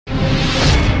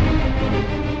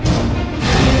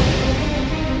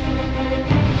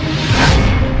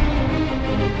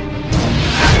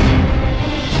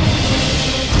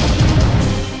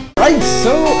Alright,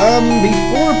 so,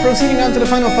 before proceeding on to the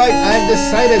final fight, I've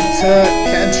decided to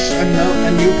catch a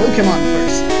new Pokemon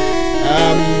first.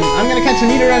 I'm gonna catch a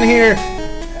Nidoran here,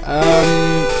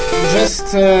 just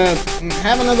to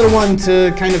have another one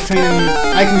to kind of train him.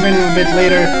 I can train him a bit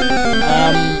later.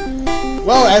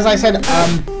 Well, as I said,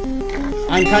 I'm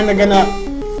kinda gonna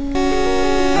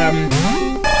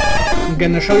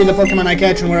show you the Pokemon I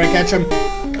catch and where I catch them.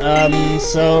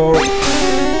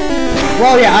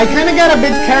 Well, yeah, I kind of got a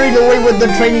bit carried away with the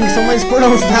training, so my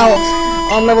Squirtle's now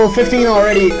on level 15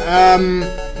 already,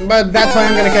 but that's why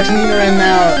I'm gonna catch a Nidoran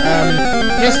now,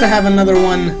 just to have another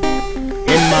one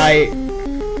in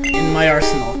my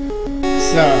arsenal.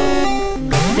 So,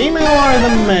 the female or the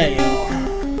male?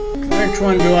 Which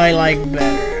one do I like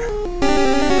better?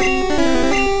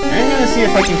 I'm gonna see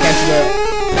if I can catch the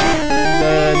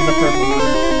purple one.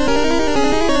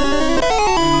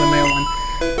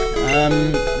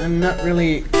 I'm not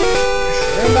really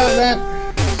sure about that,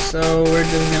 so we're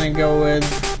just gonna go with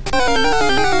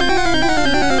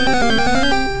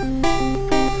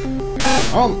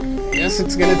oh, yes,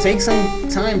 it's gonna take some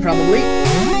time probably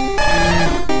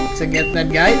to get that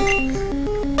guy.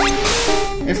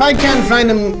 If I can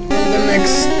find him in the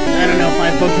next, I don't know,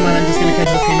 5 Pokemon, I'm just gonna catch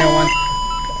the female one.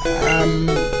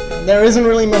 There isn't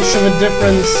really much of a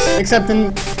difference except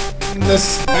in the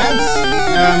stats.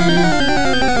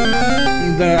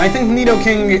 I think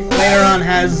Nidoking later on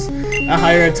has a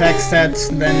higher attack stat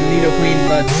than Nidoqueen,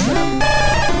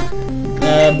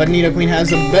 but Nidoqueen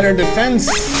has a better defense.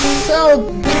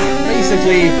 So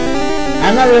basically,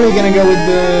 I'm not really gonna go with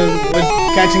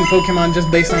catching Pokemon just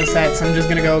based on stats. I'm just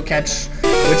gonna go catch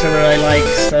whichever I like.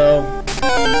 So,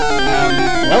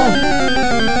 well,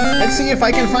 let's see if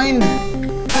I can find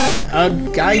a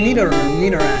guy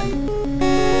Nidoran.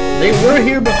 They were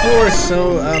here before,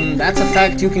 so that's a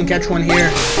fact. You can catch one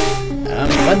here,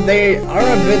 but they are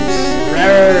a bit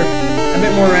rarer, a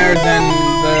bit more rare than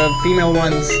the female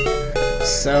ones.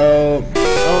 So,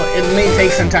 well, it may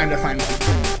take some time to find one.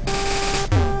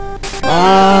 Come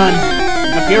on,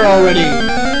 up here already.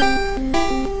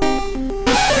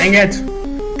 Dang it!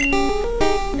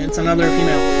 It's another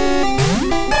female.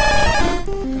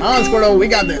 Come on, Squirtle, we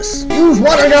got this. Use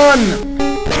water gun.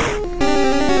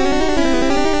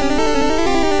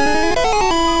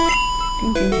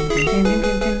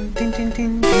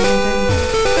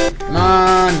 Come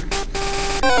on!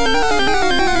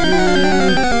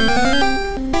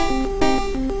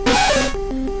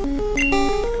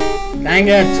 Dang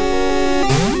it!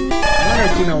 Another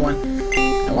female one.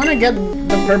 I want to get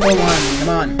the purple one. Come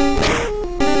on.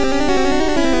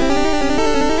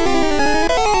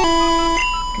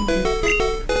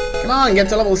 Come on, get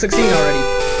to level 16 already.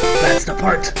 That's the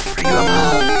part where you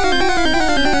evolve.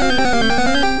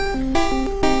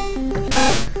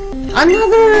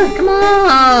 Another! Come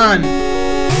on!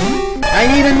 I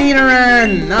need a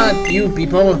Nidoran! Not you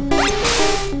people.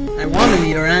 I want a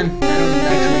Nidoran. I don't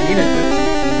actually need it, but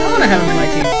I want to have him in my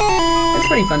team. It's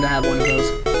pretty fun to have one of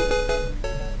those.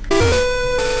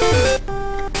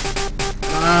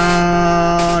 Come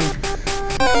on!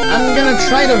 I'm gonna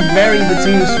try to vary the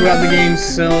teams throughout the game,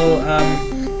 so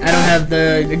I don't have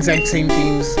the exact same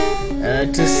teams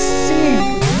to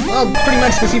see. Well, pretty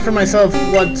much to see for myself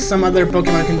what some other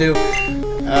Pokemon can do.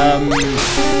 I'm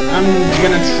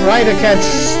gonna try to catch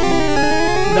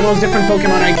the most different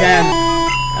Pokemon I can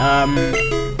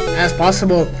as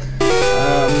possible.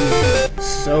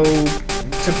 So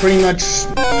to pretty much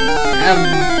have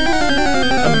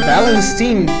a balanced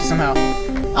team somehow.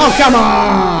 Oh, come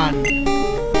on!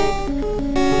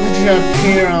 Would you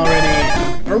appear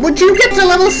already? Or would you get to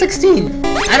level 16?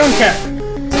 I don't care.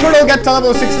 Squirtle get to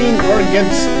level 16 or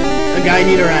gets a guy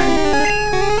Nidoran.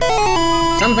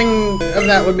 Something of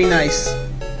that would be nice.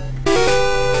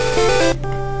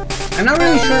 I'm not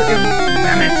really sure if...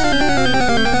 Damn it.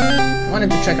 I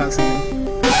wanted to check on something.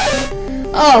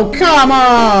 Oh, come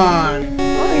on!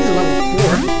 Oh, he's a level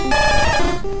 4.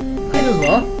 Might as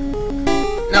well.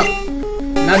 No.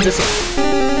 Not just yet.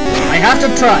 I have to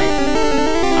try.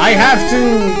 I have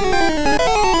to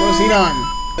proceed on.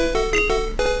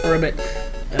 For a bit.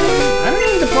 I don't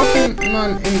know if the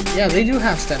Pokemon in... Yeah, they do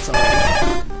have stats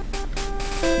already.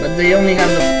 But they only have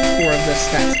the 4 of the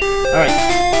stats. Alright.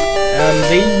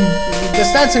 The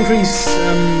stats increase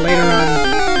later on.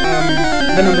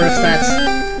 The number of stats.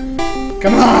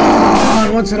 Come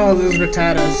on! What's with all those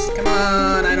Rattatas? Come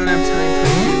on! I don't have time for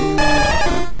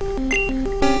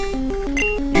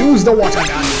you. Use the water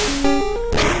gun.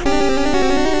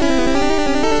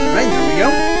 Alright, there we go.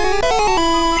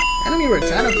 Enemy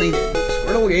Rattata fainted.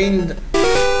 Squirtle gained...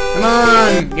 Come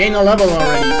on! Gain a level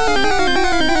already.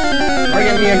 Or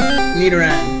get me a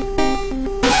Nidoran.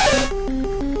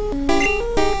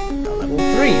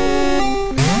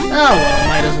 Oh well,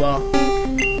 might as well.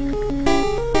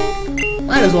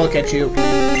 Might as well catch you.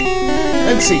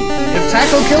 Let's see. If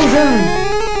Tackle kills him,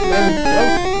 then, well,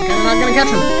 I'm not gonna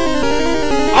catch him.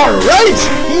 Alright!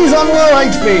 He's on low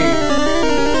HP.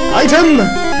 Item!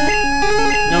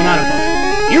 No, not a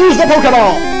potion. Use the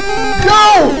Pokeball!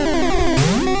 Go!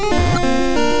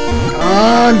 Come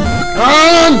on! Come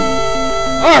on!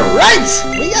 Alright!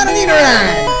 We got an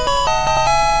Nidoran!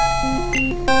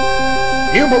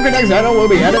 New Pokedex item will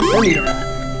be added for Nidoran.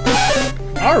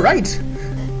 Alright!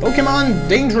 Pokemon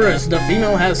Dangerous. The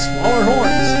female has smaller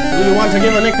horns. Do you want to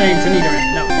give a nickname to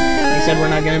Nidoran? No. He said we're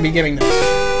not going to be giving those.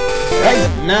 Right,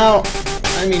 now,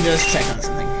 let me just check on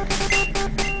something.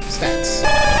 Stats.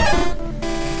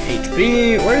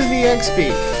 HP. Where's the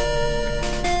XP?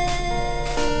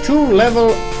 2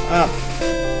 level up.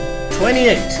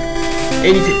 28.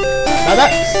 82. Now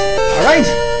that. Alright,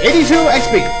 82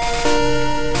 XP.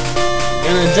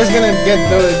 Just gonna get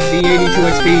the 82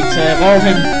 XP to evolve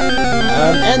him.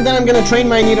 And then I'm gonna train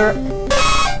my Nidoran.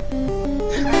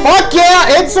 Fuck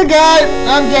yeah! It's a guy!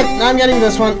 I'm getting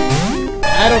this one.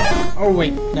 I don't... Oh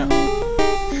wait, no.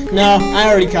 No, I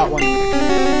already caught one.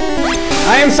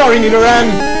 I am sorry,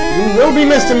 Nidoran. You will be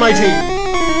missed in my team.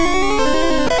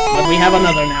 But we have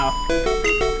another now.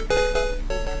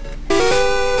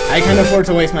 I can afford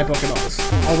to waste my Pokeballs.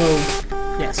 Although,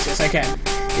 yes, I can.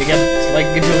 You get, like,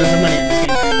 gajillions of money in this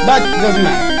game. But, it doesn't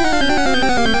matter.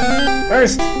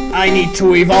 First, I need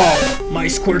to evolve my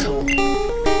Squirtle.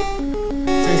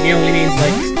 Since he only needs,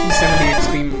 like,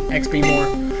 70 XP more.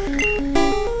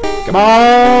 Come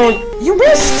on! You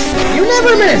missed! You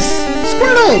never miss!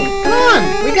 Squirtle! Come on!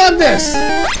 We got this!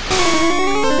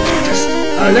 Just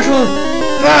a little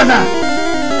further!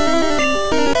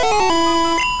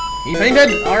 He fainted?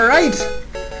 Alright!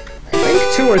 I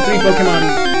think 2 or 3 Pokemon,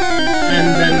 and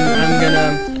then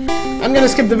I'm gonna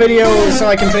skip the video so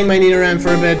I can train my Nidoran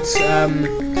for a bit,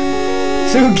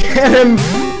 to get him,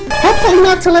 hopefully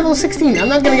not to level 16. I'm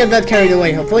not gonna get that carried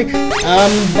away, hopefully.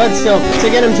 But still, to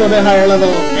get him to a bit higher level,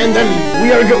 and then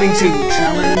we are going to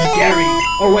challenge Gary.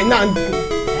 Oh wait, not,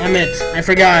 damn it, I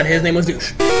forgot, his name was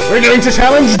Douche. We're going to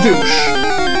challenge Douche.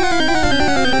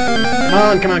 Come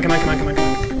on.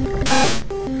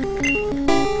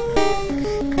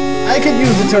 I could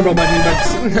use the turbo button,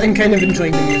 but I'm kind of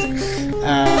enjoying the music.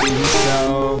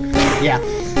 So, yeah. A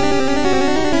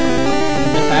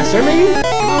bit faster, maybe?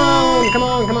 Come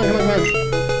on.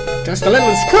 Just a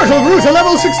little. Squirtle grew to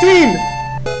level 16!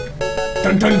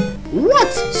 Dun dun! What?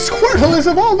 Squirtle is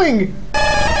evolving!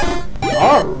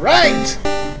 Alright!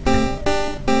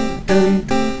 Dun.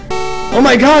 Oh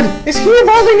my god! Is he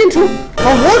evolving into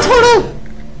a Wartortle?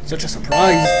 Such a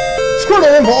surprise.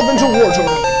 Squirtle evolved into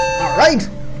Wartortle. Alright!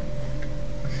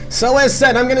 So as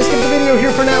said, I'm gonna skip the video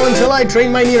here for now until I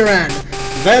train my Nidoran.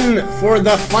 Then, for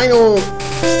the final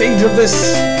stage of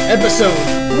this episode,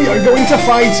 we are going to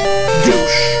fight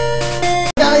Douche.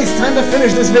 Guys, time to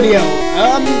finish this video.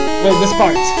 Well, this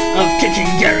part of kicking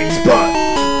Gary's butt.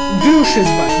 Douche's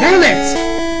butt. Damn it!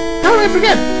 How did I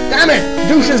forget? Damn it!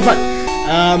 Douche's butt.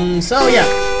 So yeah,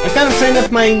 I kind of trained up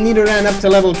my Nidoran up to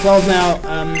level 12 now.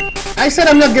 I said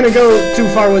I'm not gonna go too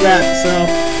far with that, so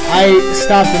I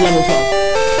stopped at level 12.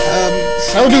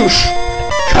 So Douche,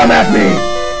 come at me!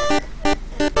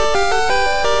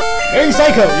 Hey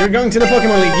Psycho, you're going to the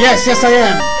Pokemon League. Yes, I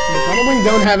am. You probably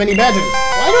don't have any badges.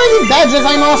 Why do I need badges?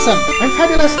 I'm awesome. I'm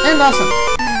fabulous and awesome.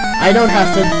 I don't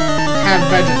have to have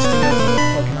badges to go to the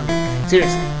Pokemon League.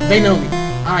 Seriously, they know me.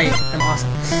 I am awesome.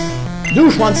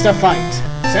 Douche wants to fight.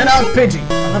 Send out Pidgey.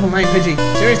 A level 9 Pidgey.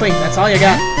 Seriously, that's all you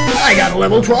got? I got a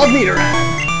level 12 Nidoran.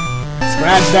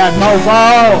 Scratch that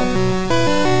mofo!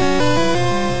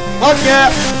 Fuck yeah!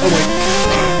 Oh wait.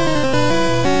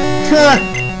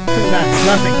 That's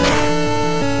nothing.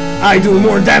 I do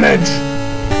more damage!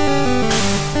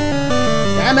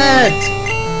 Damn it!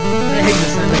 I hate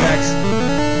this sound attacks.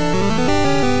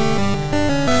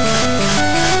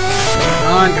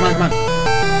 Come on.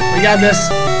 We got this.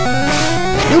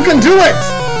 You can do it!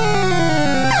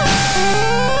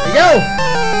 There we go!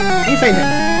 He fainted.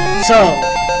 So,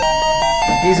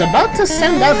 he's about to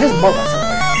send out his Bulbasaur.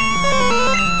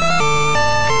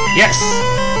 Yes!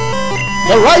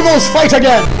 The rivals fight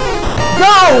again!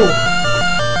 Go!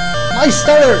 My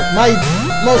starter, my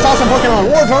most awesome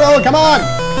Pokemon, Wartortle, come on!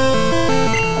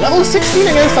 A level 16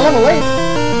 against a level 8?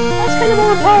 That's kind of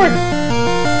overpowered.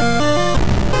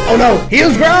 Oh no, he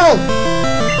is Growl!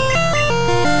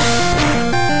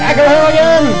 Tackle him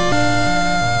again!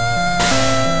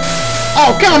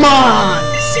 Oh, come on!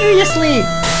 Seriously?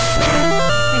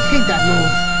 I hate that move.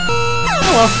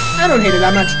 Oh well, I don't hate it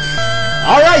that much.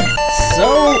 Alright,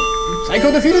 so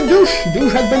Psycho defeated Douche.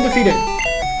 Douche has been defeated.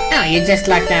 Oh, you just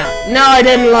lucked out. No, I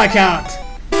didn't luck out.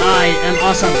 I am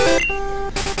awesome.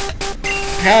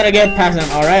 How to get past them.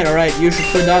 Alright, you should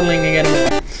quit dawdling and get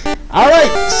him.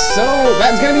 Alright, so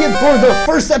that's gonna be it for the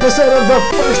first episode of the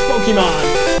first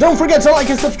Pokemon. Don't forget to like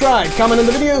and subscribe, comment on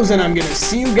the videos, and I'm gonna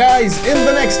see you guys in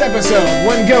the next episode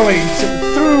when going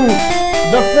through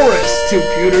the forest to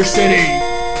Pewter City.